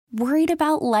Worried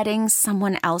about letting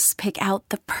someone else pick out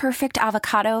the perfect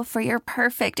avocado for your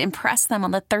perfect impress them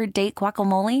on the third date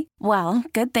guacamole? Well,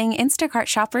 good thing Instacart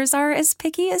shoppers are as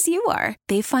picky as you are.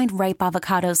 They find ripe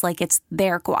avocados like it's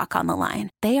their guac on the line.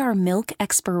 They are milk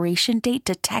expiration date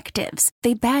detectives.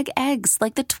 They bag eggs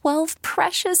like the 12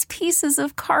 precious pieces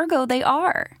of cargo they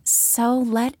are. So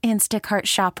let Instacart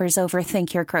shoppers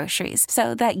overthink your groceries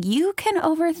so that you can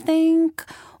overthink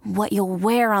what you'll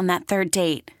wear on that third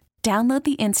date. Download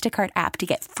the Instacart app to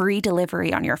get free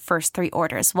delivery on your first 3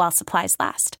 orders while supplies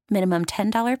last. Minimum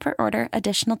 $10 per order.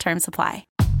 Additional terms apply.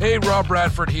 Hey, Rob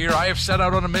Bradford here. I have set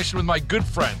out on a mission with my good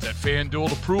friends at FanDuel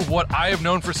to prove what I have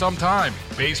known for some time.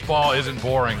 Baseball isn't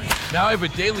boring. Now I have a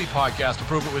daily podcast to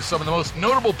prove it with some of the most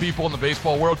notable people in the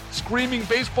baseball world, screaming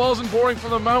baseball isn't boring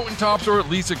from the mountaintops, or at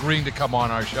least agreeing to come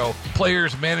on our show.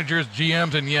 Players, managers,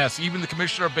 GMs, and yes, even the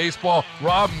commissioner of baseball,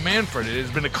 Rob Manfred. It has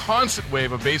been a constant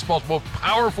wave of baseball's most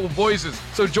powerful voices.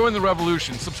 So join the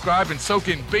revolution. Subscribe and soak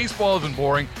in Baseball Isn't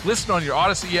Boring. Listen on your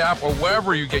Odyssey app or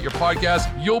wherever you get your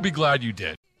podcasts. You'll be glad you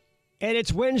did. And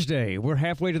it's Wednesday. We're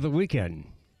halfway to the weekend.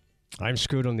 I'm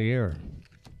Scoot on the air.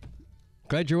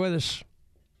 Glad you're with us.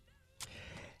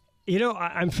 You know,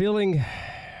 I'm feeling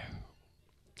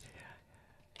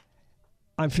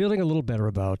a little better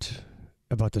about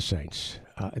the Saints.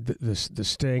 The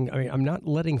sting. I mean, I'm not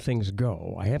letting things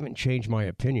go. I haven't changed my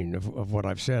opinion of what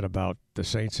I've said about the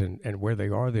Saints and where they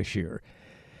are this year.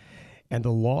 And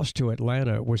the loss to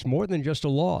Atlanta was more than just a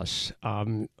loss.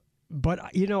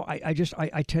 But, you know,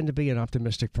 I tend to be an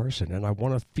optimistic person, and I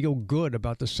want to feel good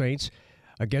about the Saints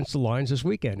against the Lions this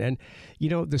weekend. And, you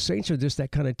know, the Saints are just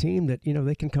that kind of team that, you know,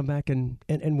 they can come back and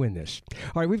win this.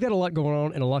 All right, we've got a lot going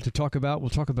on and a lot to talk about.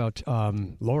 We'll talk about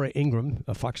Laura Ingraham,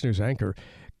 a Fox News anchor,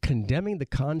 condemning the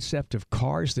concept of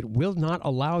cars that will not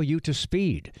allow you to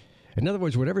speed. In other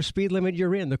words, whatever speed limit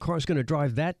you're in, the car's going to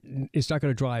drive that. It's not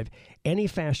going to drive any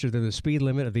faster than the speed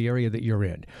limit of the area that you're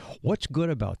in. What's good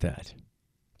about that?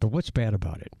 But what's bad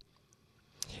about it?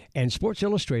 And Sports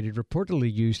Illustrated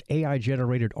reportedly used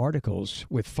AI-generated articles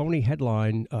with phony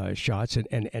headline shots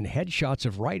and headshots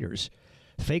of writers,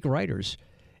 fake writers.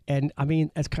 And, I mean,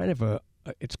 it's kind of a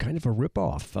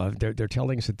ripoff. They're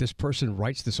telling us that this person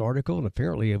writes this article, and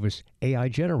apparently it was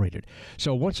AI-generated.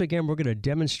 So once again, we're going to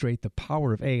demonstrate the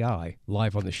power of AI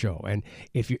live on the show. And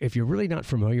if you're really not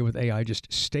familiar with AI,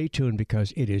 just stay tuned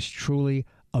because it is truly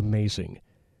amazing.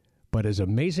 But as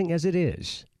amazing as it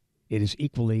is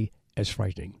equally as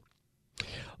frightening.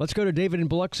 Let's go to David in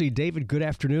Biloxi. David, good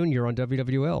afternoon. You're on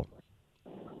WWL.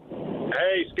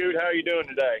 Hey, Scoot, how are you doing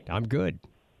today? I'm good.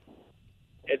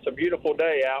 It's a beautiful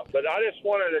day out, but I just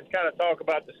wanted to kind of talk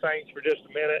about the Saints for just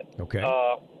a minute. Okay.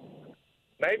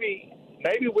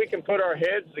 Maybe we can put our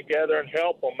heads together and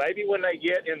help them. Maybe when they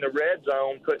get in the red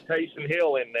zone, put Taysom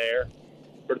Hill in there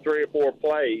for 3 or 4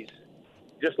 plays.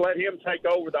 Just let him take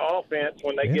over the offense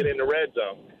when they get in the red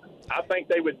zone. I think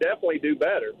they would definitely do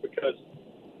better because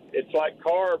it's like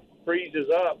Carr freezes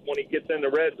up when he gets in the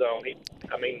red zone.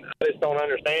 I just don't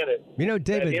understand it. You know,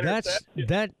 David,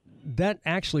 that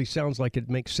actually sounds like it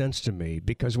makes sense to me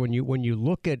because when you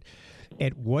look at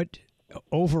what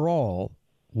overall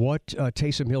what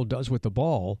Taysom Hill does with the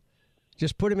ball,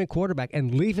 just put him in quarterback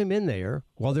and leave him in there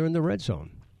while they're in the red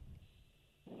zone.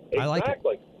 Exactly. I like it.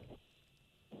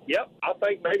 Yep, I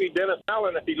think maybe Dennis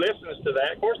Allen, if he listens to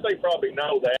that, of course they probably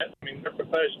know that. I mean, they're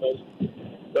professionals.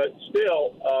 But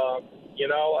still,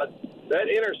 that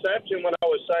interception, when I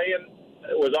was saying,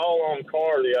 it was all on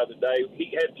Carr the other day.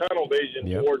 He had tunnel vision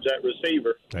towards that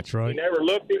receiver. That's right. He never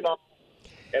looked him off,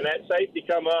 and that safety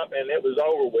come up, and it was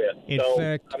over with. In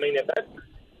fact, if that's...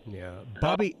 Yeah,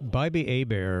 Bobby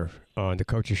Hebert on the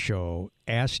Coach's Show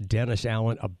asked Dennis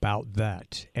Allen about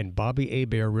that, and Bobby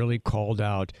Hebert really called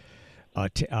out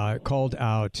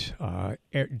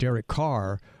Derek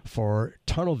Carr for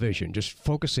tunnel vision, just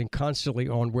focusing constantly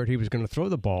on where he was going to throw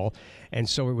the ball. And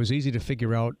so it was easy to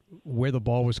figure out where the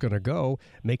ball was going to go,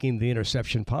 making the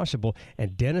interception possible.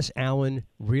 And Dennis Allen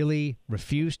really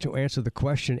refused to answer the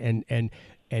question and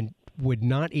would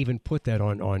not even put that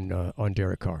on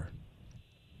Derek Carr.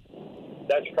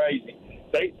 That's crazy.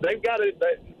 They've got it.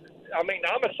 I'm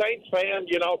a Saints fan,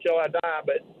 till I die,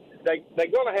 but they're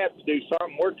going to have to do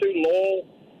something. We're too loyal,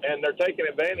 and they're taking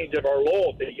advantage of our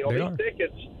loyalty. These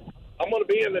tickets, I'm going to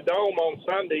be in the Dome on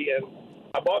Sunday, and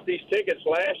I bought these tickets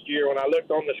last year when I looked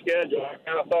on the schedule. I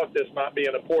kind of thought this might be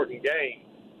an important game.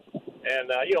 And,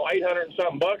 $800 and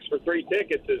something bucks for 3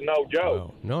 tickets is no joke.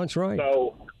 Wow. No, that's right.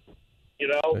 So, as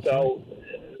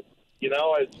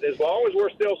long as we're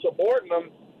still supporting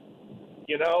them,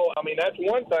 that's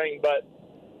one thing, but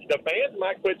the fans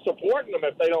might quit supporting them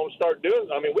if they don't start doing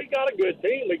it. We got a good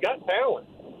team. We got talent.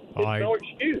 no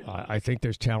excuse. I think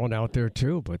there's talent out there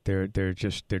too, but there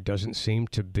doesn't seem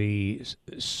to be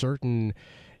certain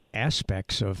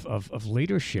aspects of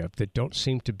leadership that don't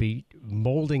seem to be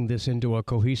molding this into a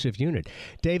cohesive unit.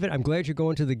 David, I'm glad you're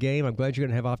going to the game. I'm glad you're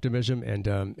going to have optimism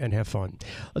and have fun.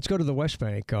 Let's go to the West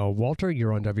Bank. Walter,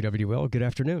 you're on WWL. Good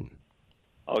afternoon.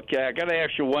 Okay, I got to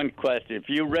ask you one question. If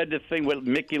you read the thing what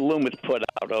Mickey Loomis put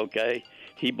out, okay,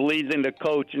 he believes in the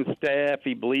coaching staff.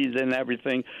 He believes in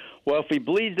everything. Well, if he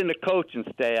believes in the coaching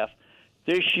staff,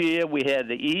 this year we had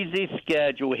the easy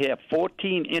schedule. We had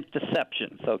 14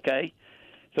 interceptions, okay?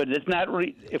 So there's not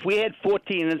if we had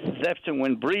 14 interceptions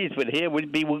when Breeze was here,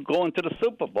 we'd be going to the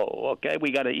Super Bowl, okay?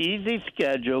 We got an easy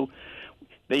schedule.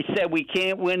 They said we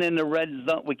can't win in the red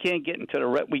zone. We can't get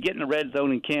into we get in the red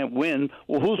zone and can't win.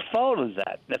 Well, whose fault is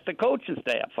that? That's the coaching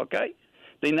staff, okay?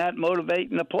 They're not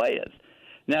motivating the players.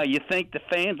 Now, you think the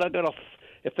fans are going to,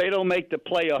 if they don't make the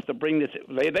playoffs, to bring this,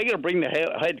 they're going to bring the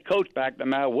head coach back no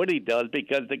matter what he does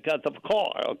because of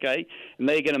Carr, okay? And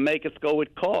they're going to make us go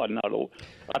with Carr. Now,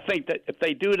 I think that if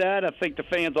they do that, I think the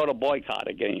fans ought to boycott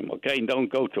a game, okay, and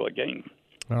don't go to a game.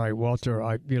 All right, Walter,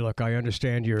 I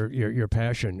understand your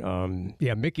passion.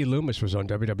 Mickey Loomis was on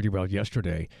WWL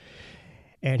yesterday,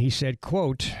 and he said,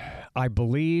 quote, "I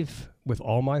believe with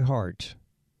all my heart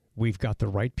we've got the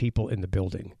right people in the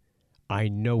building. I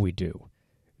know we do.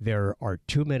 There are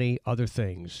too many other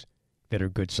things that are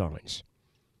good signs."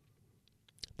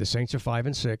 The Saints are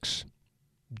 5-6,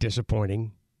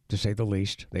 disappointing to say the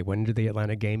least. They went into the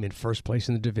Atlanta game in first place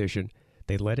in the division.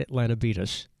 They let Atlanta beat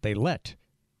us.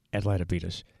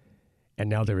 And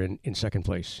now they're in second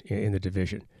place in the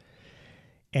division.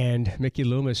 And Mickey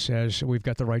Loomis says we've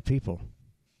got the right people.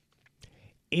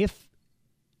 If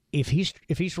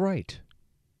he's right,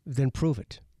 then prove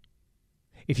it.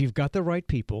 If you've got the right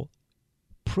people,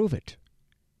 prove it.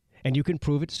 And you can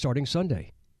prove it starting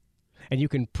Sunday. And you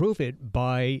can prove it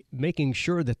by making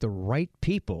sure that the right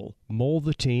people mold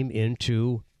the team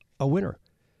into a winner.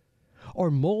 Or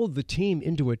mold the team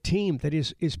into a team that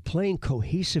is playing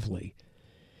cohesively.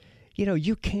 You know,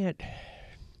 you can't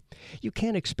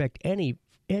expect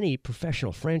any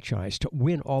professional franchise to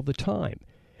win all the time.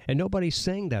 And nobody's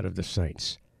saying that of the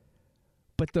Saints.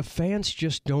 But the fans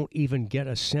just don't even get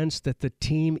a sense that the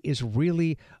team is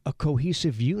really a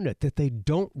cohesive unit, that they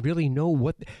don't really know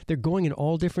what they're going in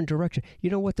all different directions. You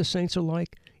know what the Saints are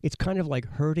like? It's kind of like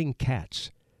herding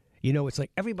cats. You know, it's like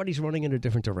everybody's running in a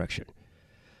different direction.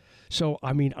 So,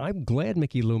 I mean, I'm glad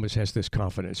Mickey Loomis has this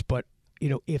confidence. But, you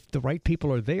know, if the right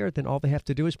people are there, then all they have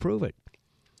to do is prove it.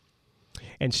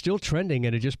 And still trending,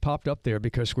 and it just popped up there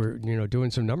because we're,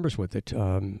 doing some numbers with it.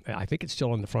 I think it's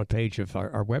still on the front page of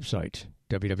our website,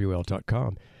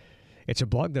 WWL.com. It's a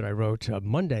blog that I wrote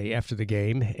Monday after the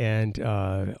game, and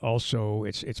also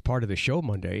it's part of the show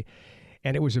Monday.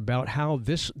 And it was about how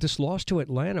this loss to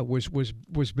Atlanta was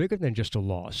bigger than just a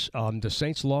loss. The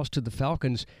Saints' loss to the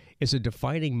Falcons is a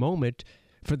defining moment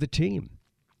for the team.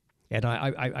 And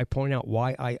I point out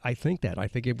why I think that. I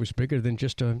think it was bigger than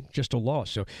just a loss.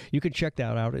 So you can check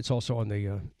that out. It's also on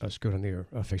the Scoot on the Air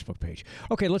Facebook page.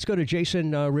 Okay, let's go to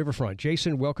Jason Riverfront.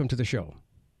 Jason, welcome to the show.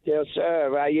 Yes,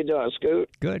 sir. How you doing, Scoot?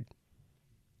 Good.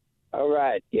 All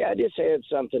right. Yeah, I just had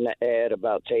something to add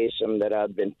about Taysom that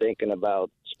I've been thinking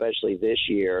about, especially this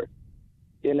year.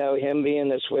 You know, him being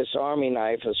the Swiss Army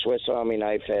knife, a Swiss Army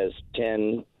knife has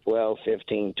 10, 12,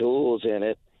 15 tools in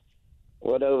it.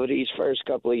 What over these first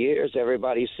couple of years,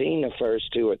 everybody's seen the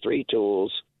first 2 or 3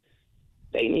 tools.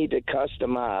 They need to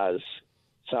customize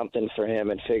something for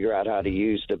him and figure out how to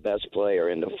use the best player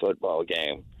in the football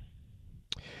game.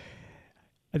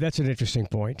 That's an interesting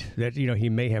point, that, he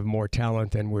may have more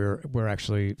talent than we're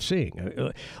actually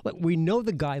seeing. We know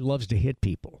the guy loves to hit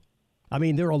people. I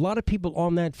mean, there are a lot of people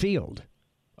on that field.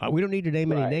 We don't need to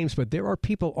name any names, but there are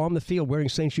people on the field wearing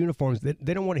Saints uniforms that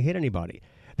they don't want to hit anybody.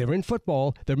 They're in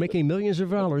football. They're making millions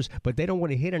of dollars, but they don't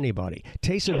want to hit anybody.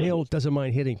 Taysom Hill doesn't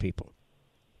mind hitting people.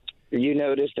 You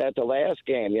noticed at the last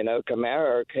game,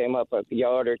 Kamara came up a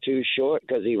yard or 2 short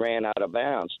because he ran out of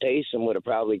bounds. Taysom would have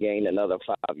probably gained another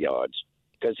 5 yards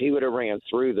because he would have ran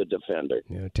through the defender.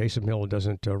 Yeah, Taysom Hill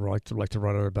doesn't like to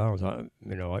run out of bounds.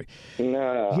 No.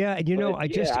 Yeah,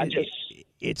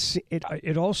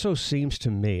 It also seems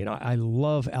to me, and I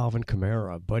love Alvin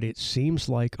Kamara, but it seems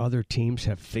like other teams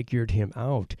have figured him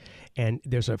out. And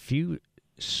there's a few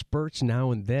spurts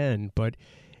now and then, but,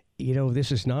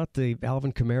 this is not the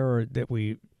Alvin Kamara that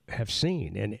we have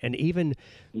seen. And even,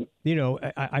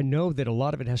 I know that a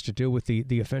lot of it has to do with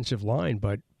the offensive line,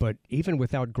 but even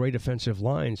without great offensive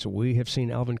lines, we have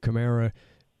seen Alvin Kamara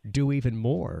do even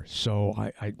more. So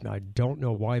I don't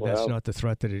know why that's not the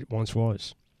threat that it once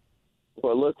was.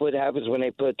 Well, look what happens when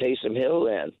they put Taysom Hill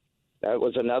in. That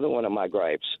was another one of my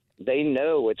gripes. They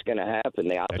know what's going to happen,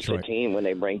 the opposite team, when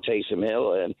they bring Taysom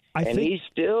Hill in. He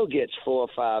still gets 4,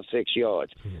 5, 6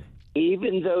 yards.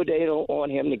 Even though they don't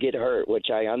want him to get hurt, which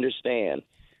I understand,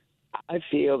 I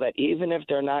feel that even if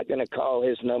they're not going to call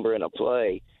his number in a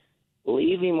play,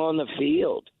 leave him on the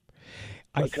field.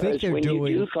 Because when you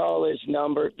do call his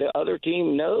number, the other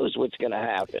team knows what's going to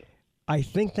happen. I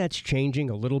think that's changing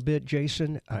a little bit,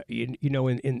 Jason.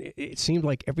 It seemed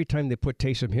like every time they put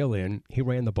Taysom Hill in, he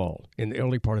ran the ball in the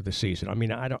early part of the season. I mean,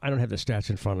 I don't have the stats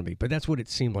in front of me, but that's what it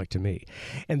seemed like to me.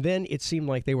 And then it seemed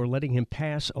like they were letting him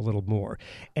pass a little more.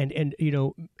 And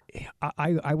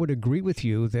I would agree with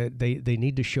you that they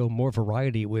need to show more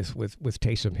variety with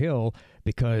Taysom Hill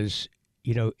because,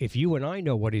 if you and I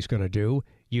know what he's going to do,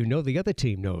 the other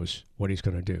team knows what he's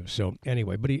going to do. So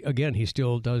anyway, but he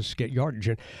still does get yardage.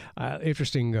 And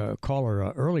interesting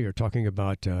caller earlier talking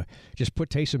about just put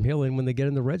Taysom Hill in when they get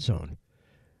in the red zone.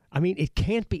 I mean, it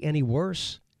can't be any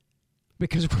worse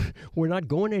because we're not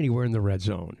going anywhere in the red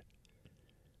zone.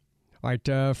 All right,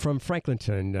 from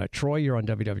Franklinton, Troy, you're on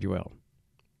WWL.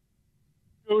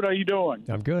 Good, how you doing?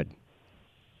 I'm good.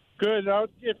 Good.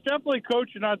 It's definitely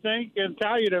coaching, I think, and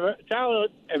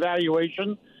talent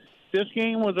evaluation. This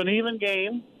game was an even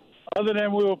game, other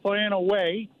than we were playing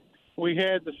away. We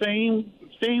had the same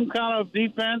kind of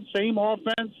defense, same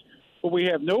offense, but we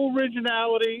have no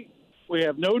originality. We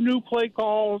have no new play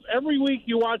calls. Every week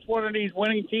you watch one of these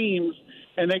winning teams,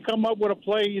 and they come up with a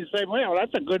play, you say, well,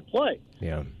 that's a good play.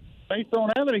 Yeah. Saints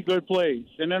don't have any good plays.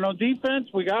 And then on defense,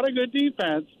 we got a good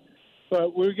defense,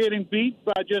 but we're getting beat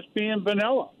by just being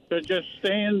vanilla. They're just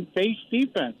staying base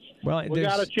defense. Well, we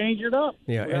got to change it up.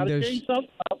 Yeah, we got to change something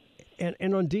up.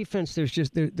 And on defense,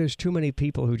 there's too many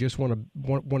people who just want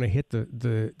to hit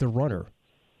the runner.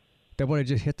 They want to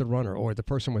just hit the runner or the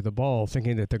person with the ball,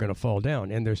 thinking that they're going to fall down.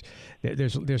 And there's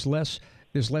less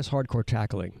hardcore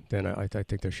tackling than I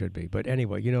think there should be. But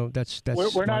anyway, that's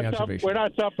we're my not observation. We're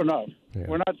not tough enough. Yeah.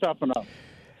 We're not tough enough.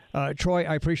 Troy,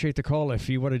 I appreciate the call. If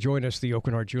you want to join us, the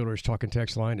Oakenhart Jewelers talk and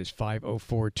text line is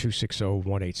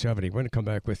 504-260-1870. We're going to come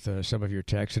back with some of your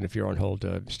texts, and if you're on hold,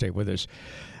 stay with us.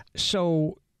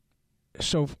 So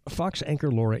Fox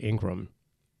anchor Laura Ingraham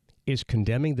is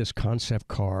condemning this concept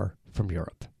car from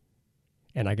Europe.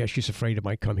 And I guess she's afraid it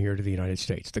might come here to the United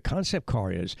States. The concept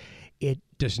car it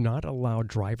does not allow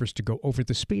drivers to go over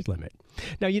the speed limit.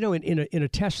 Now, in a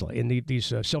Tesla, in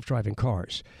these self-driving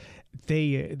cars,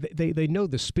 they know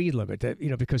the speed limit that,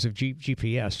 because of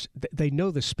GPS, they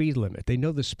know the speed limit. They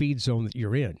know the speed zone that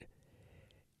you're in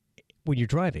when you're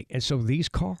driving. And so these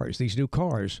new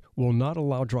cars, will not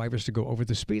allow drivers to go over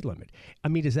the speed limit. I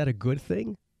mean, is that a good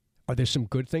thing? Are there some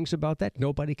good things about that?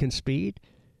 Nobody can speed?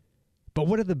 But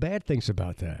what are the bad things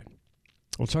about that?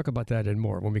 We'll talk about that and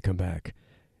more when we come back.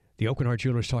 The Oakenhart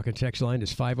Jewelers talk and text line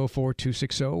is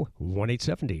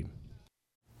 504-260-1870.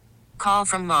 Call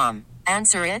from mom.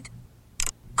 Answer it.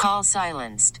 Call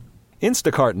silenced.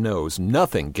 Instacart knows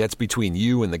nothing gets between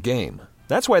you and the game.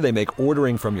 That's why they make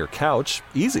ordering from your couch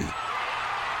easy.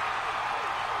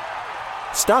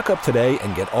 Stock up today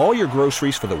and get all your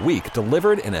groceries for the week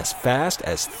delivered in as fast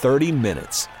as 30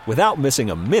 minutes without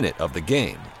missing a minute of the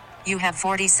game. You have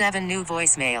 47 new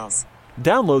voicemails.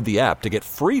 Download the app to get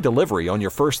free delivery on your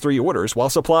first 3 orders while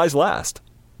supplies last.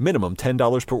 Minimum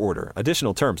 $10 per order.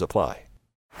 Additional terms apply.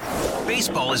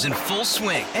 Baseball is in full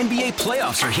swing. NBA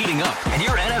playoffs are heating up, and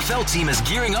your NFL team is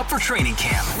gearing up for training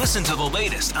camp. Listen to the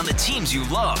latest on the teams you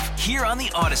love here on the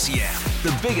Odyssey app.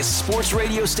 The biggest sports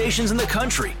radio stations in the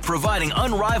country, providing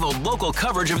unrivaled local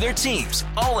coverage of their teams,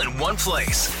 all in one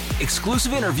place.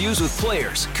 Exclusive interviews with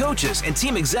players, coaches, and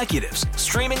team executives,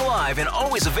 streaming live and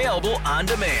always available on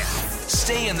demand.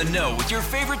 Stay in the know with your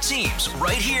favorite teams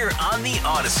right here on the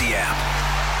Odyssey app.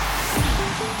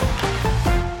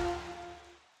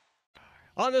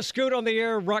 On the Scoot on the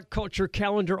Air rock culture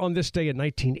calendar on this day in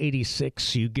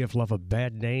 1986, You Give Love a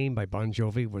Bad Name by Bon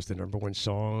Jovi was the number 1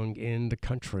 song in the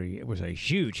country. It was a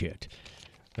huge hit.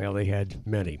 Well, they had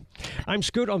many. I'm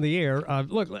Scoot on the Air.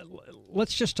 Look,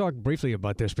 let's just talk briefly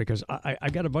about this because I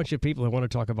got a bunch of people who want to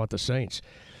talk about the Saints.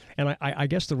 And I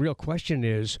guess the real question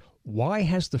is, why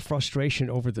has the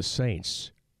frustration over the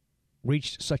Saints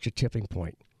reached such a tipping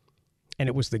point? And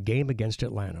it was the game against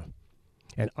Atlanta.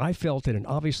 And I felt it, and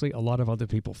obviously a lot of other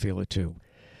people feel it too.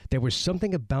 There was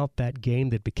something about that game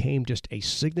that became just a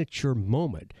signature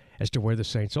moment as to where the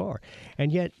Saints are.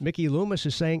 And yet Mickey Loomis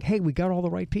is saying, hey, we got all the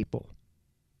right people.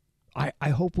 I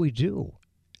hope we do.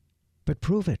 But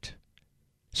prove it.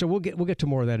 So we'll get to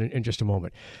more of that in just a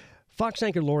moment. Fox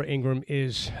anchor Laura Ingraham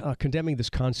is condemning this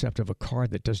concept of a car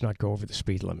that does not go over the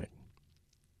speed limit.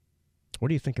 What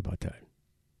do you think about that?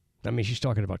 I mean, she's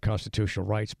talking about constitutional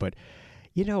rights, but,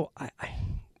 you know,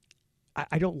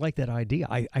 I don't like that idea.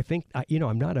 I think, you know,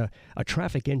 I'm not a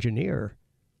traffic engineer,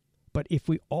 but if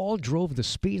we all drove the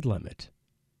speed limit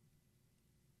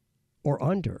or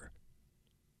under,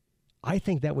 I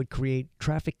think that would create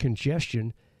traffic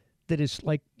congestion that is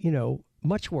like, you know,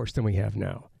 much worse than we have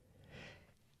now.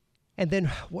 And then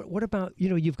what about, you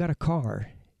know, you've got a car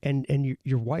and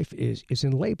your wife is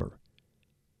in labor.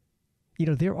 You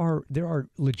know, there are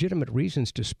legitimate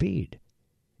reasons to speed.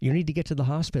 You need to get to the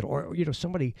hospital, or, you know,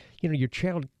 somebody, you know, your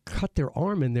child cut their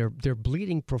arm and they're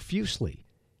bleeding profusely.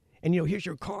 And, you know, here's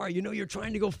your car, you know, you're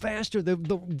trying to go faster. The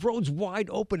road's wide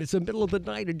open. It's the middle of the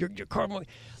night and your car.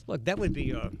 Look, that would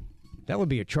be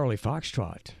a Charlie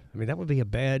Foxtrot. I mean, that would be a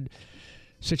bad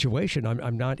situation.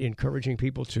 I'm not encouraging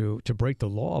people to break the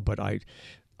law, but I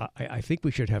think we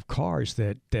should have cars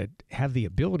that have the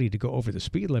ability to go over the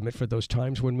speed limit for those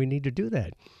times when we need to do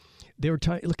that. There are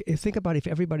times. Look, think about if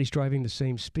everybody's driving the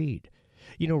same speed.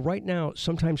 You know, right now,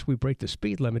 sometimes we break the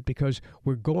speed limit because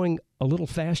we're going a little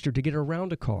faster to get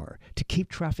around a car, to keep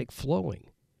traffic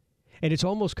flowing. And it's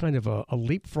almost kind of a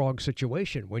leapfrog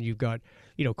situation when you've got,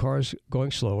 you know, cars going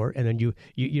slower, and then you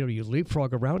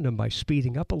leapfrog around them by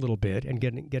speeding up a little bit and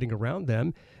getting around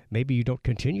them. Maybe you don't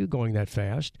continue going that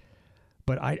fast.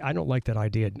 But I don't like that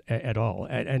idea at all.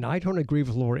 And I don't agree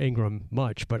with Laura Ingraham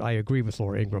much, but I agree with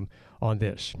Laura Ingraham on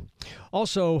this.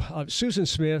 Also, Susan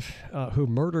Smith, who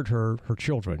murdered her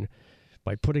children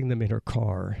by putting them in her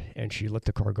car, and she let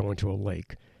the car go into a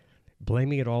lake,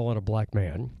 blaming it all on a black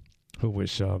man who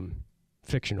was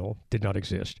fictional, did not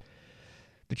exist.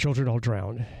 The children all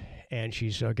drowned, and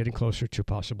she's getting closer to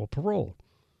possible parole.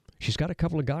 She's got a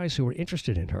couple of guys who are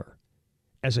interested in her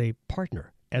as a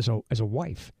partner, as a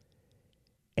wife.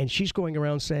 And she's going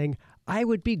around saying, I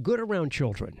would be good around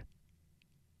children.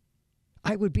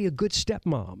 I would be a good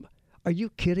stepmom. Are you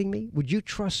kidding me? Would you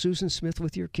trust Susan Smith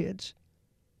with your kids?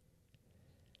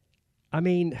 I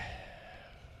mean,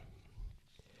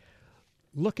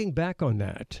 looking back on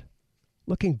that,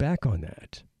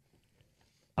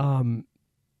 I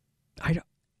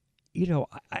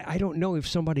don't know if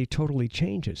somebody totally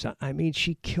changes. I mean,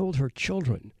 she killed her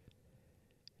children.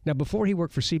 Now, before he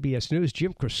worked for CBS News,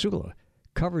 Jim Krasula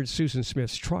covered Susan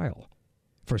Smith's trial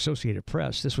for Associated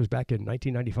Press. This was back in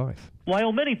 1995.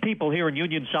 While many people here in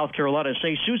Union, South Carolina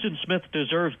say Susan Smith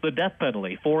deserves the death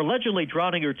penalty for allegedly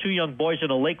drowning her two young boys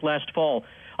in a lake last fall,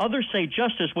 others say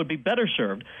justice would be better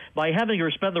served by having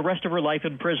her spend the rest of her life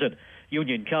in prison.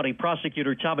 Union County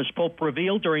Prosecutor Thomas Pope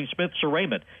revealed during Smith's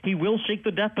arraignment he will seek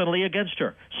the death penalty against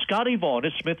her. Scotty Vaughn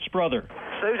is Smith's brother.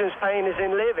 Susan's pain is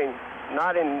in living,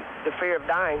 not in the fear of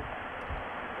dying.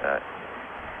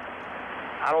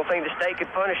 I don't think the state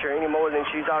could punish her any more than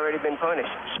she's already been punished.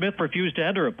 Smith refused to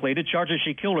enter a plea to charges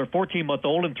she killed her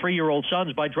 14-month-old and 3-year-old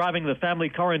sons by driving the family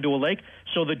car into a lake,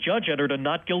 so the judge entered a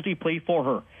not guilty plea for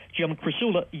her. Jim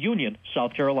Krasula, Union,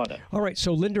 South Carolina. All right,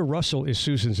 so Linda Russell is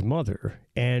Susan's mother,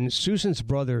 and Susan's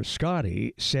brother,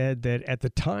 Scotty, said that at the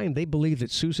time they believed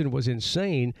that Susan was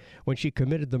insane when she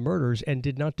committed the murders and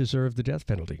did not deserve the death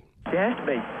penalty. It has to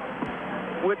be.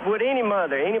 Would any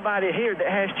mother, anybody here that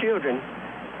has children,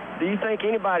 do you think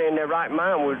anybody in their right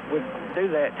mind would do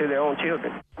that to their own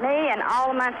children? Me and all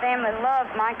of my family love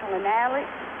Michael and Alex.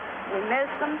 We miss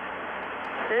them.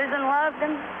 Susan loved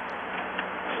them.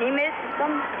 She misses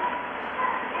them.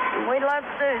 And we love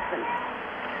Susan.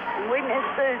 And we miss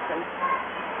Susan.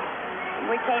 And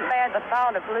we can't bear the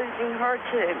thought of losing her,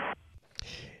 too.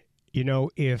 You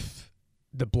know, if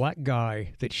the black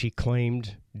guy that she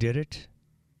claimed did it,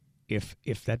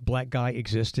 if that black guy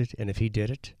existed and if he did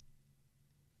it,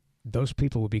 those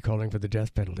people would be calling for the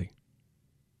death penalty.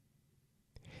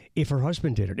 If her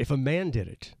husband did it, if a man did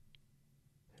it,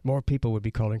 more people would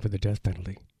be calling for the death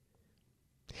penalty.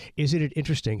 Isn't it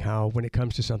interesting how, when it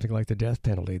comes to something like the death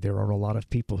penalty, there are a lot of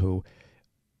people who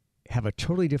have a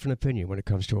totally different opinion when it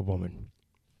comes to a woman?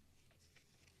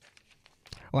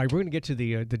 All right, we're going to get to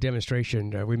the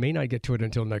demonstration. We may not get to it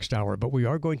until next hour, but we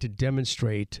are going to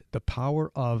demonstrate the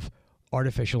power of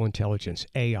artificial intelligence,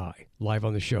 AI, live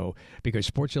on the show, because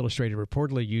Sports Illustrated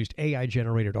reportedly used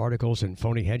AI-generated articles and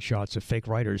phony headshots of fake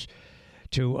writers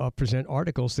to present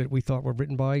articles that we thought were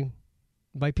written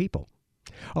by people.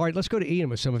 All right, let's go to Ian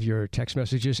with some of your text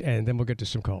messages, and then we'll get to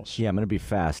some calls. Yeah, I'm going to be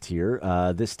fast here.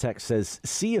 This text says,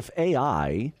 see if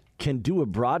AI can do a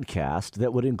broadcast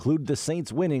that would include the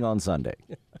Saints winning on Sunday.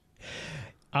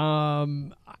 I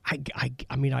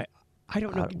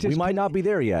don't know. We might not be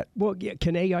there yet. Well, yeah,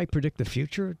 can AI predict the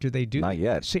future? Do they do? Not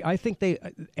yet. See, I think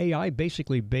AI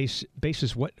basically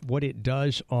bases what it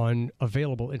does on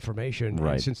available information.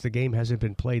 Right. And since the game hasn't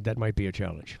been played, that might be a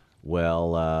challenge.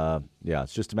 Well, yeah,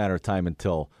 it's just a matter of time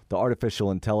until the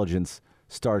artificial intelligence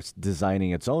starts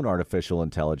designing its own artificial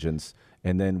intelligence,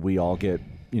 and then we all get,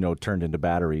 turned into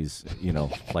batteries,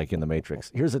 like in the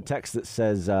Matrix. Here's a text that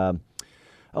says,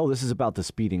 this is about the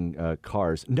speeding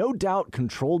cars. No doubt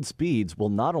controlled speeds will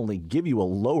not only give you a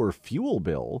lower fuel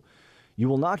bill, you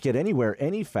will not get anywhere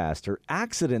any faster.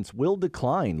 Accidents will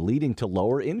decline, leading to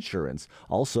lower insurance.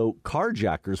 Also,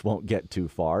 carjackers won't get too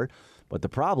far. But the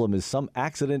problem is some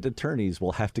accident attorneys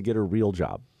will have to get a real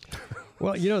job.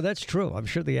 Well, that's true. I'm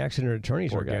sure the accident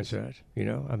attorneys are against that.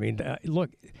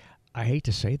 Look, I hate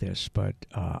to say this, but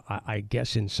I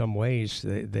guess in some ways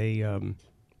it's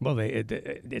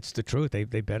the truth. They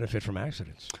benefit from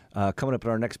accidents. Coming up in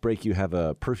our next break, you have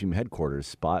a perfume headquarters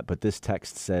spot, but this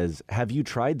text says, have you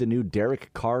tried the new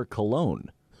Derek Carr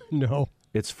cologne? No.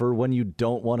 It's for when you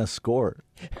don't want to score.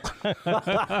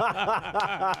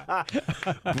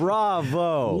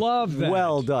 Bravo. Love that.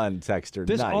 Well done, texter.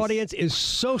 This nice. audience is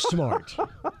so smart.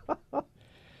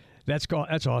 That's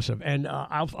awesome. And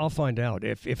I'll find out.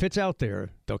 If it's out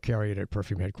there, they'll carry it at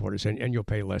Perfume Headquarters, and you'll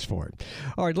pay less for it.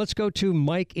 All right, let's go to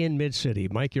Mike in Mid-City.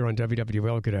 Mike, you're on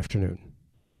WWL. Good afternoon.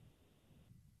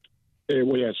 Hey,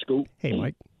 we at Scoop. Hey,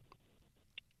 Mike.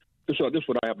 This is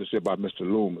what I have to say about Mr.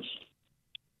 Loomis.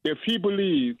 If he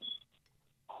believes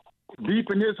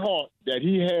deep in his heart that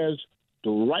he has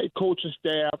the right coaching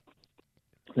staff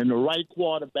and the right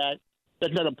quarterback,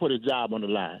 let's let him put his job on the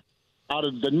line. Out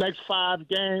of the next 5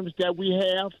 games that we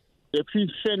have, if he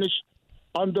finished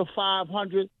under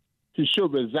 500, he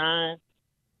should resign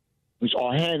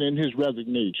or hand in his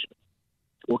resignation.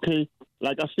 Okay?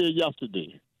 Like I said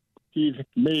yesterday, he's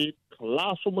made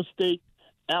colossal mistake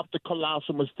after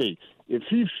colossal mistake. If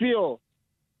he feels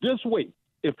this way,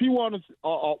 if he want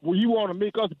to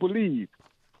make us believe,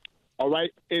 all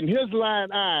right, in his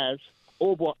line eyes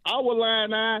over our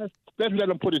line eyes, let's let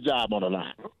him put his job on the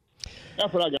line.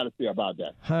 That's what I got to say about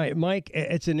that. Hi, Mike.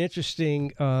 It's an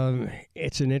interesting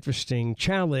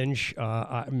challenge.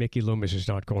 Mickey Loomis is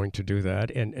not going to do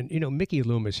that, and Mickey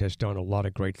Loomis has done a lot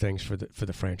of great things for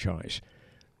the franchise,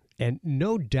 and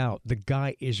no doubt the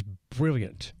guy is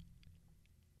brilliant.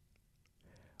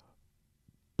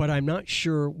 But I'm not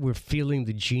sure we're feeling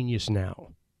the genius now.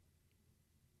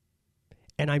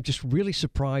 And I'm just really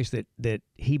surprised that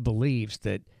he believes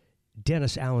that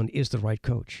Dennis Allen is the right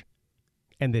coach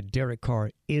and that Derek Carr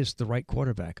is the right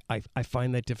quarterback. I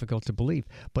find that difficult to believe.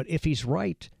 But if he's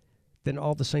right, then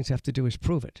all the Saints have to do is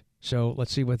prove it. So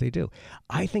let's see what they do.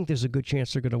 I think there's a good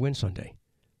chance they're going to win Sunday.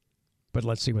 But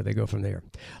let's see where they go from there.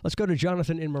 Let's go to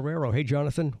Jonathan in Marrero. Hey,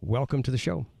 Jonathan, welcome to the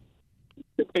show.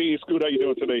 Hey, Scoot, how you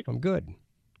doing today? I'm good.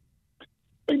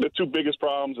 I think the 2 biggest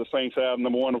problems the Saints have,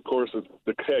 number one, of course, is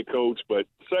the head coach, but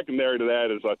secondary to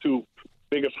that is our 2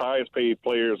 biggest, highest-paid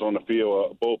players on the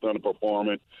field, both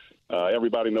underperforming.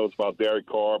 Everybody knows about Derek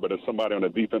Carr, but it's somebody on the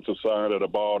defensive side of the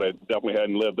ball that definitely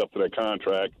hadn't lived up to their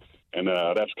contract, and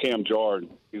that's Cam Jordan.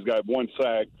 He's got 1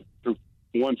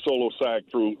 solo sack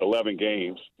through 11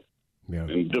 games,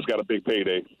 and just got a big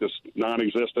payday, just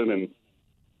non-existent and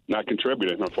not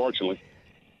contributing, unfortunately.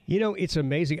 It's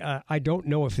amazing. I don't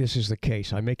know if this is the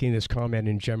case. I'm making this comment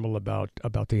in general about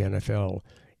the NFL.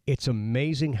 It's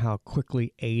amazing how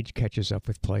quickly age catches up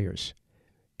with players.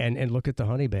 And look at the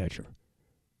Honey Badger,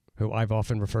 who I've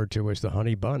often referred to as the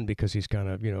Honey Bun because he's kind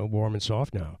of, warm and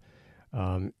soft now.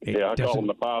 I call him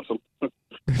the possum.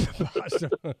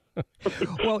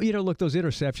 Well, look, those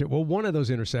interceptions. Well, one of those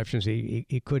interceptions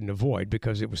he couldn't avoid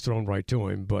because it was thrown right to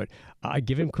him. But I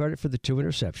give him credit for the 2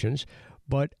 interceptions.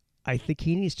 But I think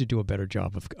he needs to do a better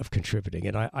job of contributing.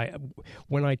 And I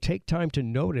when I take time to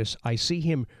notice, I see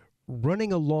him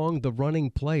running along the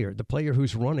running player, the player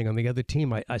who's running on the other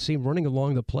team. I see him running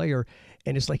along the player,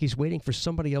 and it's like he's waiting for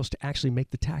somebody else to actually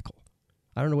make the tackle.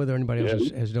 I don't know whether anybody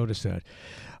else has noticed that.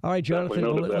 All right, Jonathan,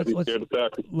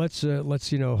 let's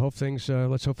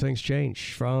hope things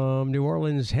change. From New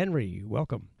Orleans, Henry,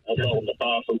 welcome.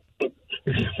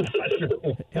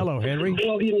 Hello, Henry.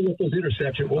 Well, with those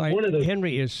interceptions, one of those.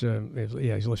 Henry is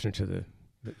he's listening to the.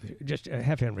 Just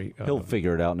have Henry. He'll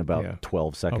figure it out in about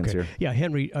 12 seconds here. Yeah,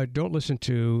 Henry, don't listen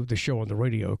to the show on the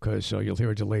radio because you'll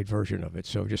hear a delayed version of it.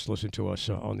 So just listen to us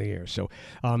on the air. So,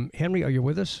 Henry, are you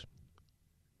with us?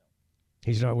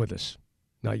 He's not with us.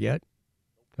 Not yet?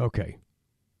 Okay.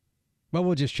 Well,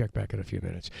 we'll just check back in a few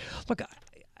minutes. Look,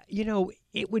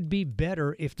 it would be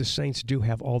better if the Saints do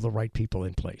have all the right people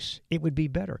in place. It would be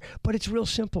better. But it's real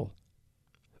simple.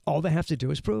 All they have to do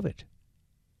is prove it.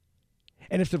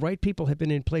 And if the right people have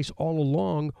been in place all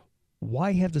along,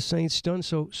 why have the Saints done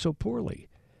so poorly?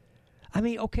 I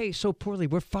mean, okay, so poorly.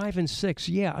 We're 5-6.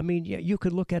 Yeah, I mean, yeah, you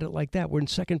could look at it like that. We're in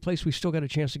second place. We still got a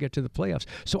chance to get to the playoffs.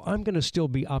 So I'm going to still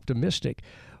be optimistic.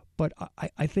 But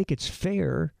I think it's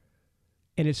fair,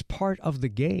 and it's part of the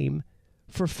game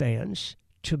for fans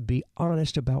to be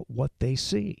honest about what they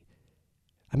see.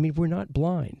 I mean, we're not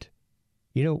blind.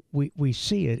 You know, we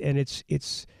see it, and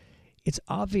it's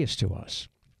obvious to us.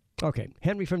 Okay,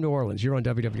 Henry from New Orleans, you're on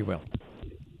WWL.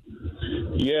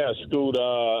 Yeah, Scoot.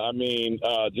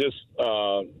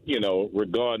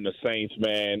 Regarding the Saints,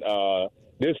 man,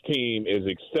 this team is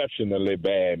exceptionally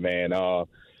bad, man.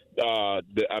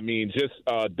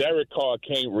 Derek Carr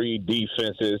can't read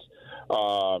defenses.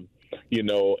 The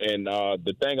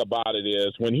thing about it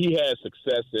is when he had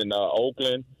success in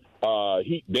Oakland,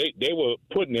 they were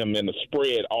putting him in the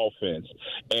spread offense,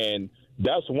 and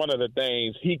that's one of the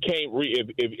things he can't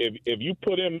read. If you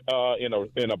put him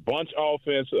in a bunch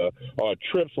offense or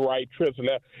trips right, trips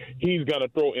left, he's gonna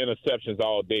throw interceptions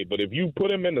all day. But if you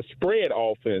put him in the spread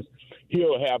offense,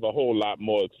 he'll have a whole lot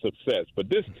more success. But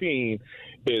this team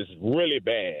is really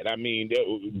bad. I mean,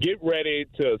 get ready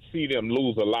to see them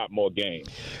lose a lot more games.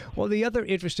 Well, the other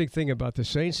interesting thing about the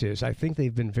Saints is I think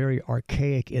they've been very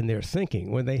archaic in their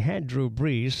thinking. When they had Drew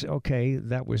Brees, okay,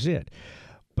 that was it.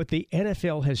 But the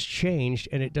NFL has changed,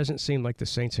 and it doesn't seem like the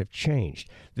Saints have changed.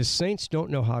 The Saints don't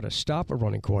know how to stop a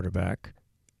running quarterback.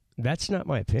 That's not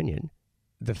my opinion.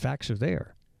 The facts are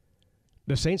there.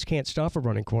 The Saints can't stop a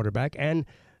running quarterback, and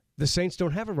the Saints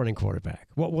don't have a running quarterback.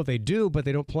 Well, they do, but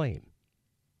they don't play him.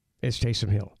 It's Taysom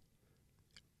Hill.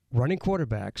 Running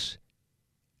quarterbacks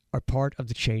are part of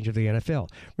the change of the NFL.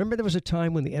 Remember, there was a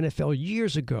time when the NFL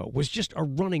years ago was just a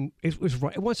running. It was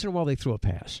once in a while they threw a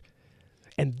pass,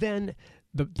 and then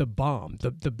the bomb,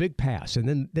 the big pass, and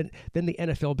then the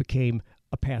NFL became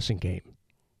a passing game.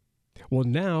 Well,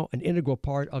 now an integral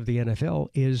part of the NFL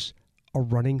is a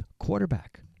running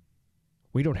quarterback.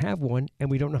 We don't have one, and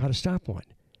we don't know how to stop one.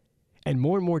 And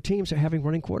more teams are having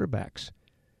running quarterbacks.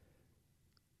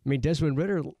 I mean, Desmond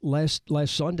Ridder last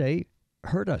Sunday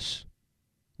hurt us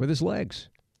with his legs.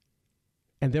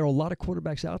 And there are a lot of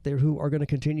quarterbacks out there who are going to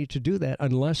continue to do that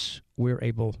unless we're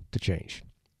able to change.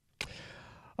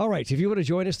 All right, if you want to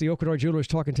join us, the Oakwood Jewelers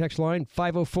Talk and Text line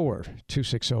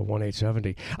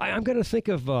 504-260-1870. I'm going to think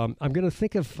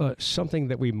of something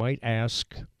that we might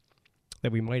ask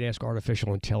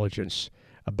artificial intelligence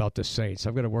about the Saints.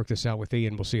 I'm going to work this out with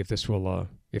Ian. We'll see if this will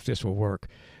work.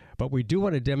 But we do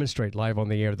want to demonstrate live on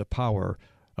the air the power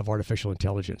of artificial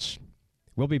intelligence.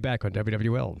 We'll be back on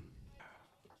WWL.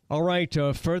 All right,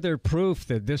 further proof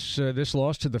that this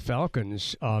loss to the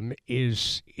Falcons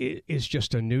is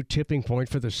just a new tipping point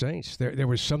for the Saints. There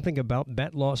was something about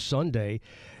that loss Sunday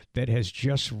that has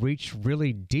just reached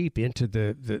really deep into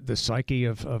the psyche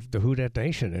of the Who Dat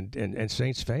Nation and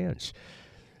Saints fans.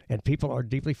 And people are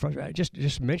deeply frustrated.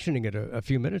 Just mentioning it a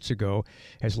few minutes ago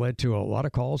has led to a lot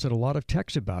of calls and a lot of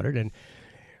texts about it. And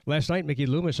last night, Mickey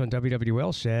Loomis on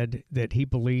WWL said that he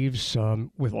believes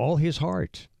with all his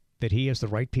heart that he has the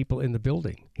right people in the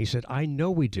building. He said, I know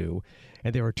we do,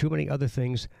 and there are too many other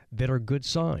things that are good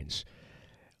signs.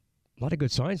 A lot of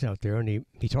good signs out there, and he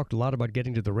talked a lot about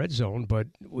getting to the red zone, but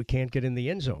we can't get in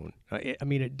the end zone.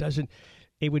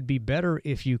 It would be better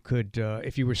if you could,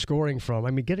 if you were scoring from,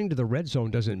 getting to the red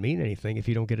zone doesn't mean anything if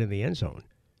you don't get in the end zone.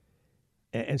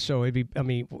 And so it'd be,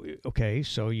 okay,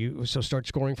 so start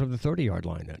scoring from the 30-yard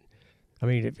line then.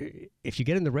 If you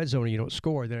get in the red zone and you don't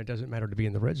score, then it doesn't matter to be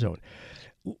in the red zone.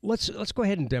 Let's go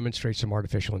ahead and demonstrate some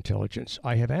artificial intelligence.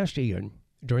 I have asked Ian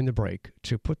during the break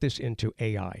to put this into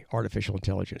AI, artificial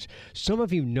intelligence. Some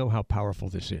of you know how powerful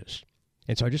this is.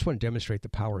 And so I just want to demonstrate the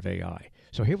power of AI.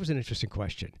 So here was an interesting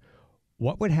question.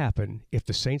 What would happen if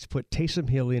the Saints put Taysom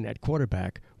Hill in at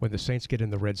quarterback when the Saints get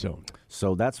in the red zone?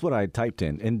 So that's what I typed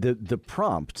in. And the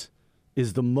prompt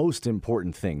is the most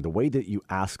important thing. The way that you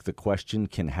ask the question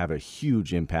can have a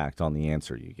huge impact on the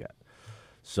answer you get.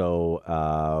 So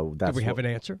that's. Do we have an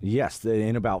answer? Yes.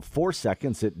 In about 4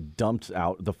 seconds, it dumped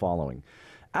out the following.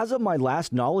 As of my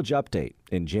last knowledge update,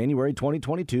 in January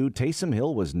 2022, Taysom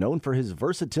Hill was known for his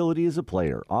versatility as a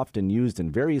player, often used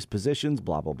in various positions,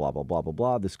 blah, blah, blah, blah, blah, blah,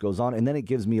 blah. This goes on, and then it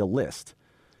gives me a list.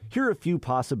 Here are a few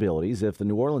possibilities if the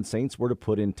New Orleans Saints were to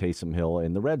put in Taysom Hill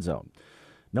in the red zone.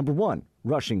 Number 1,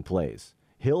 rushing plays.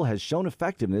 Hill has shown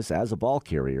effectiveness as a ball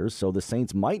carrier, so the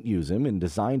Saints might use him in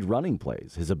designed running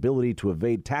plays. His ability to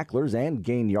evade tacklers and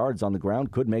gain yards on the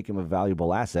ground could make him a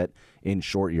valuable asset in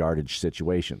short yardage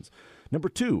situations. Number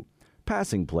 2,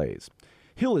 passing plays.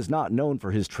 Hill is not known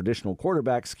for his traditional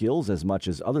quarterback skills as much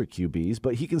as other QBs,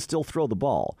 but he can still throw the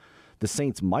ball. The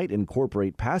Saints might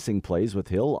incorporate passing plays with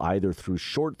Hill either through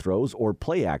short throws or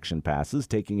play-action passes,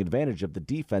 taking advantage of the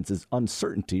defense's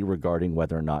uncertainty regarding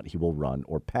whether or not he will run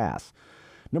or pass.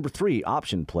 Number 3,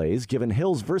 option plays, given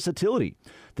Hill's versatility.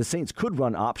 The Saints could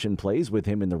run option plays with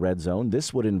him in the red zone.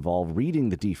 This would involve reading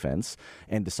the defense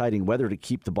and deciding whether to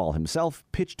keep the ball himself,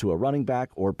 pitch to a running back,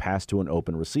 or pass to an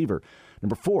open receiver.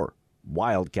 Number 4,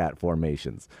 wildcat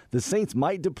formations. The Saints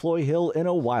might deploy Hill in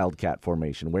a wildcat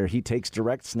formation where he takes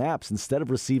direct snaps instead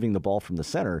of receiving the ball from the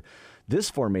center. This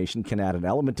formation can add an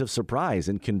element of surprise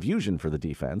and confusion for the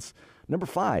defense. Number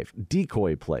 5,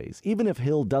 decoy plays. Even if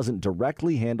Hill doesn't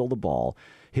directly handle the ball,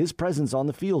 his presence on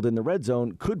the field in the red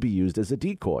zone could be used as a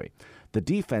decoy. The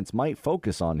defense might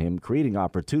focus on him, creating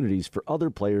opportunities for other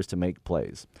players to make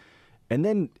plays. And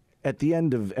then at the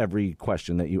end of every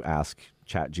question that you ask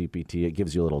ChatGPT, it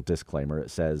gives you a little disclaimer. It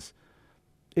says,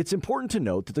 it's important to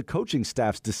note that the coaching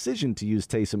staff's decision to use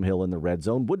Taysom Hill in the red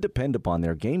zone would depend upon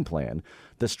their game plan,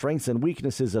 the strengths and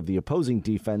weaknesses of the opposing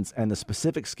defense, and the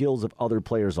specific skills of other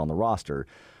players on the roster.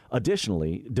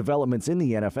 Additionally, developments in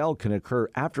the NFL can occur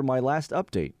after my last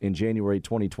update in January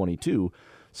 2022,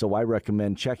 so I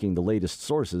recommend checking the latest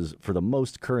sources for the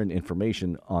most current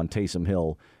information on Taysom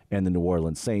Hill and the New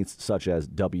Orleans Saints, such as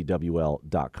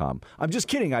WWL.com. I'm just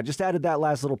kidding. I just added that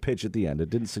last little pitch at the end. It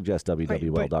didn't suggest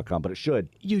WWL.com, but it should.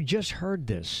 You just heard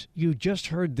this. You just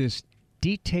heard this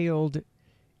detailed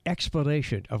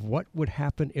explanation of what would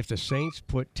happen if the Saints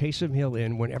put Taysom Hill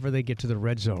in whenever they get to the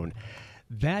red zone.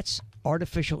 That's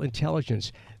artificial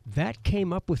intelligence. That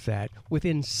came up with that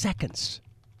within seconds.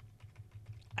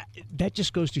 That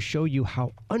just goes to show you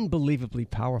how unbelievably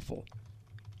powerful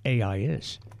AI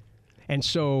is. And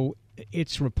so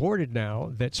it's reported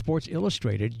now that Sports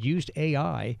Illustrated used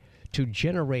AI to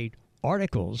generate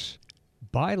articles,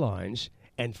 bylines,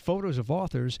 and photos of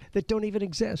authors that don't even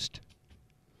exist.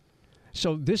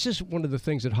 So this is one of the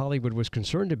things that Hollywood was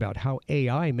concerned about, how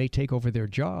AI may take over their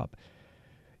job.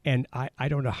 And I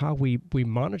don't know how we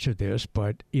monitor this,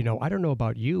 but, I don't know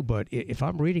about you, but if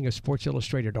I'm reading a Sports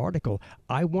Illustrated article,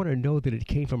 I want to know that it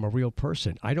came from a real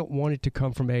person. I don't want it to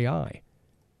come from AI.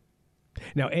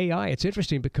 Now, AI, it's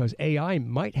interesting because AI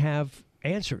might have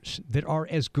answers that are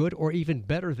as good or even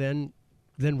better than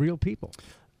real people.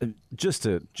 Just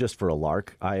for a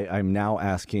lark, I'm now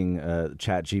asking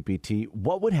ChatGPT,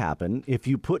 what would happen if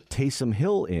you put Taysom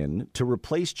Hill in to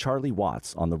replace Charlie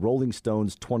Watts on the Rolling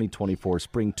Stones 2024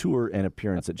 spring tour and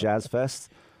appearance at Jazz Fest?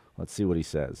 Let's see what he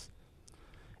says.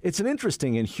 It's an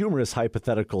interesting and humorous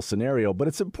hypothetical scenario, but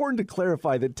it's important to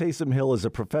clarify that Taysom Hill is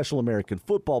a professional American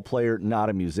football player,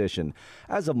 not a musician.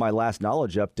 As of my last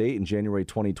knowledge update in January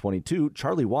 2022,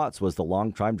 Charlie Watts was the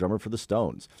longtime drummer for the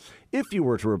Stones. If you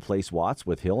were to replace Watts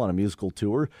with Hill on a musical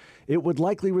tour, it would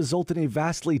likely result in a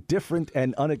vastly different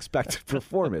and unexpected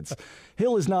performance.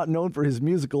 Hill is not known for his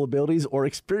musical abilities or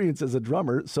experience as a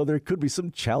drummer, so there could be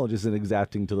some challenges in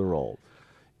adapting to the role.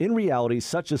 In reality,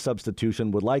 such a substitution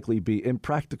would likely be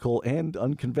impractical and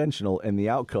unconventional, and the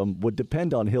outcome would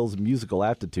depend on Hill's musical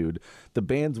aptitude, the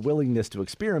band's willingness to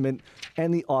experiment,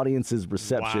 and the audience's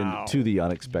reception to the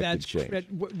unexpected change.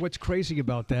 What's crazy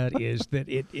about that is that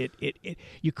it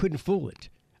you couldn't fool it.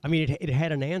 I mean, it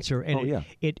had an answer, and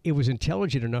it was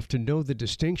intelligent enough to know the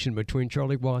distinction between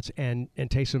Charlie Watts and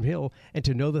Taysom Hill, and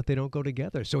to know that they don't go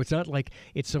together. So it's not like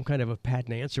it's some kind of a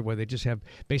patent answer where they just have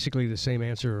basically the same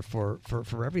answer for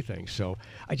everything. So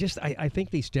I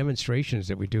think these demonstrations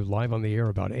that we do live on the air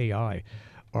about AI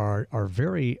are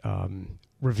very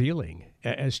revealing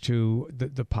as to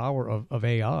the power of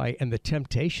AI and the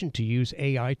temptation to use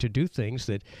AI to do things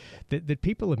that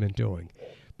people have been doing.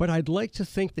 But I'd like to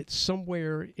think that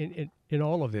somewhere in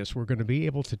all of this, we're going to be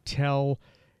able to tell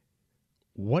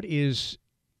what is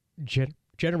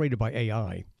generated by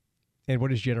AI and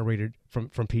what is generated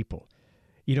from people.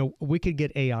 We could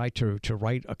get AI to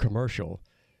write a commercial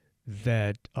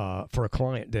that for a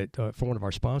client, that for one of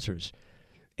our sponsors.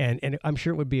 And I'm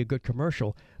sure it would be a good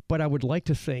commercial, but I would like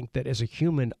to think that as a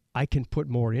human, I can put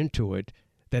more into it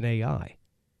than AI.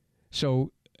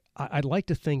 So I'd like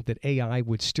to think that AI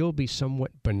would still be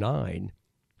somewhat benign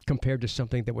compared to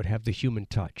something that would have the human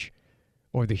touch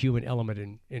or the human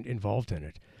element involved in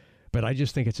it. But I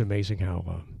just think it's amazing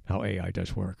how AI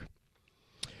does work.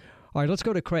 All right, let's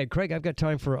go to Craig. Craig, I've got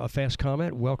time for a fast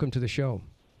comment. Welcome to the show.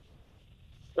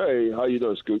 Hey, how you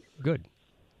doing, Scoot? Good.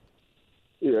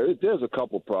 Yeah, there's a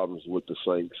couple problems with the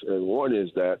Saints, and one is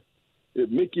that if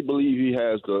Mickey believes he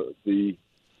has the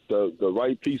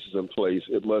right pieces in place,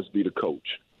 it must be the coach.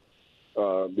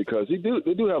 Because they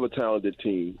do have a talented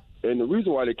team. And the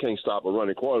reason why they can't stop a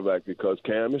running quarterback because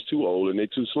Cam is too old and they're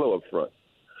too slow up front.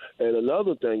 And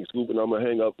another thing, Scoop, and I'm going to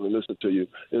hang up and listen to you,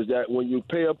 is that when you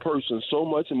pay a person so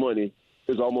much money,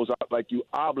 it's almost like you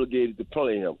obligated to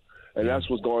play him. And that's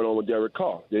what's going on with Derek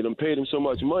Carr. They done paid him so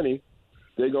much money,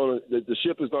 the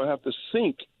ship is going to have to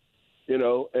sink, in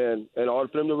order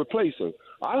for them to replace him.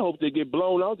 I hope they get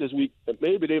blown out this week.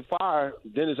 Maybe they fire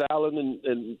Dennis Allen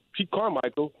and Pete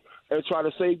Carmichael and try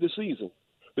to save the season.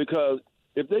 Because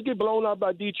if they get blown out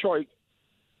by Detroit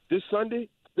this Sunday,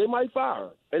 they might fire.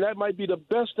 And that might be the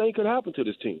best thing could happen to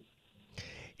this team.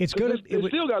 It's good. They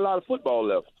still got a lot of football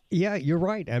left. Yeah, you're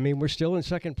right. I mean, we're still in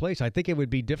second place. I think it would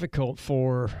be difficult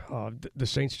for the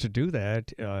Saints to do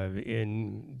that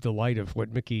in the light of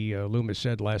what Mickey Loomis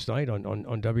said last night on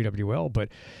WWL. But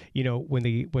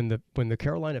when the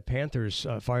Carolina Panthers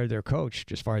fired their coach,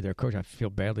 I feel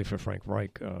badly for Frank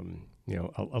Reich.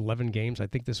 11 games. I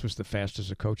think this was the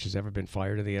fastest a coach has ever been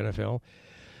fired in the NFL.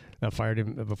 Fired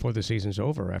him before the season's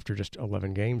over after just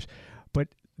 11 games. But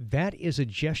that is a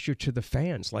gesture to the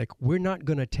fans. Like, we're not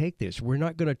going to take this. We're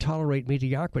not going to tolerate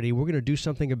mediocrity. We're going to do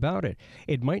something about it.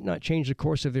 It might not change the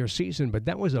course of their season, but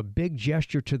that was a big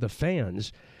gesture to the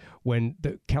fans. When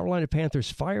the Carolina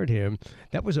Panthers fired him,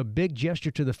 that was a big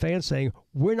gesture to the fans saying,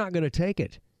 we're not going to take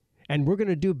it. And we're going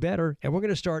to do better, and we're going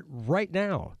to start right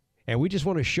now. And we just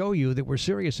want to show you that we're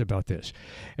serious about this.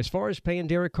 As far as paying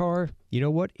Derek Carr, you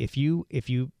know what? If you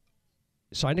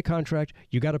signed a contract,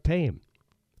 you got to pay him,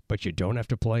 but you don't have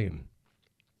to play him.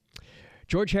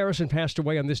 George Harrison passed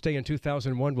away on this day in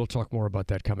 2001. We'll talk more about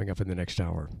that coming up in the next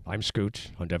hour. I'm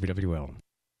Scoot on WWL.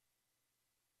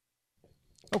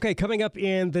 Okay, coming up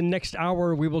in the next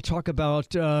hour, we will talk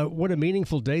about what a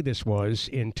meaningful day this was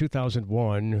in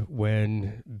 2001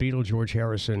 when Beatle George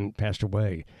Harrison passed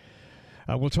away.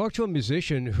 We'll talk to a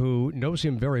musician who knows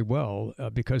him very well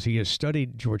because he has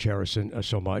studied George Harrison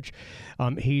so much.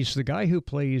 He's the guy who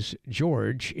plays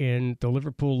George in the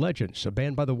Liverpool Legends, a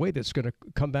band, by the way, that's going to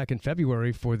come back in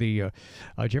February for the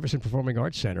Jefferson Performing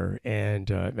Arts Center. And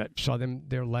I saw them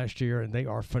there last year, and they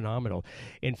are phenomenal.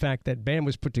 In fact, that band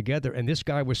was put together, and this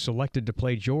guy was selected to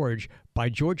play George by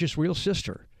George's real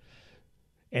sister.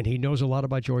 And he knows a lot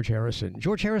about George Harrison.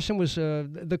 George Harrison was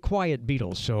the quiet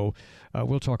Beatles, so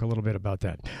we'll talk a little bit about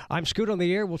that. I'm Scoot on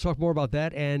the air. We'll talk more about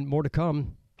that and more to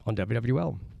come on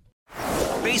WWL.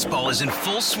 Baseball is in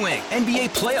full swing. NBA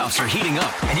playoffs are heating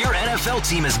up, and your NFL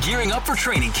team is gearing up for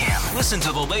training camp. Listen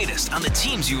to the latest on the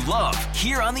teams you love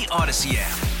here on the Odyssey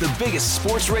app. The biggest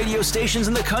sports radio stations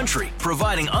in the country,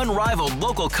 providing unrivaled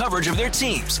local coverage of their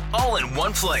teams, all in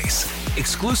one place.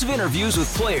 Exclusive interviews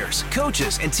with players,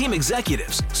 coaches, and team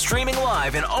executives, streaming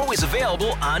live and always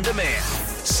available on demand.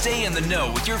 Stay in the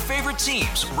know with your favorite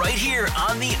teams right here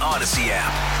on the Odyssey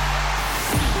app.